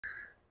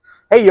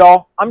Hey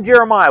y'all, I'm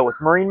Jeremiah with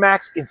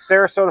MarineMax in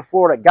Sarasota,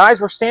 Florida. Guys,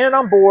 we're standing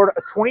on board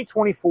a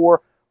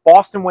 2024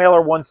 Boston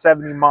Whaler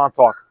 170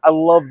 Montauk. I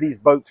love these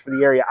boats for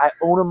the area. I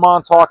own a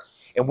Montauk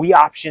and we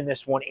option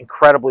this one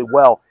incredibly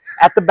well.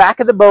 At the back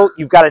of the boat,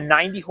 you've got a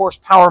 90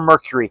 horsepower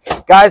Mercury.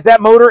 Guys,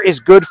 that motor is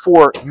good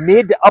for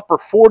mid to upper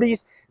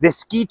 40s. This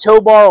ski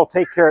tow bar will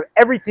take care of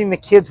everything the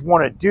kids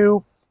want to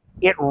do.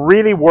 It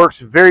really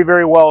works very,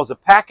 very well as a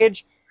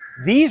package.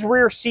 These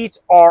rear seats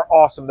are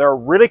awesome. They're a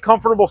really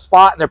comfortable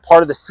spot, and they're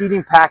part of the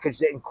seating package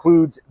that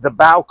includes the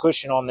bow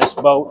cushion on this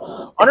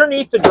boat.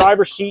 Underneath the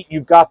driver's seat,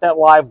 you've got that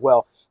live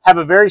well. Have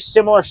a very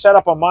similar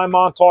setup on my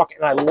Montauk,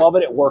 and I love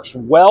it. It works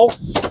well.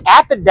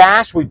 At the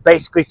dash, we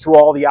basically threw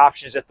all the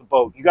options at the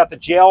boat. You got the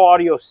JL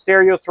audio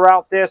stereo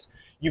throughout this.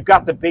 You've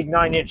got the big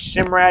 9-inch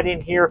Simrad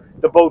in here.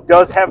 The boat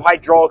does have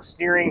hydraulic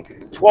steering,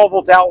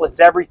 12-volt outlets,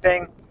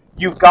 everything.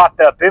 You've got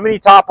the bimini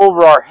top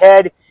over our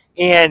head,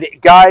 and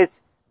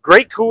guys,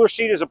 great cooler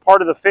seat as a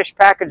part of the fish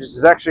package. This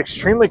is actually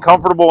extremely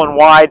comfortable and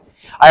wide.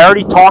 I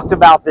already talked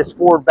about this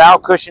forward bow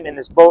cushion, and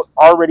this boat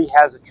already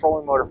has a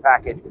trolling motor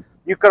package.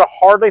 You could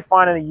hardly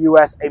find in the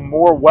U.S. a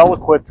more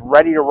well-equipped,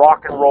 ready to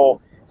rock and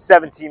roll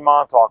 17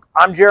 Montauk.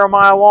 I'm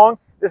Jeremiah Long.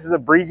 This is a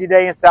breezy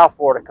day in South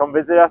Florida. Come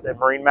visit us at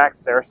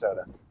MarineMax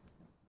Sarasota.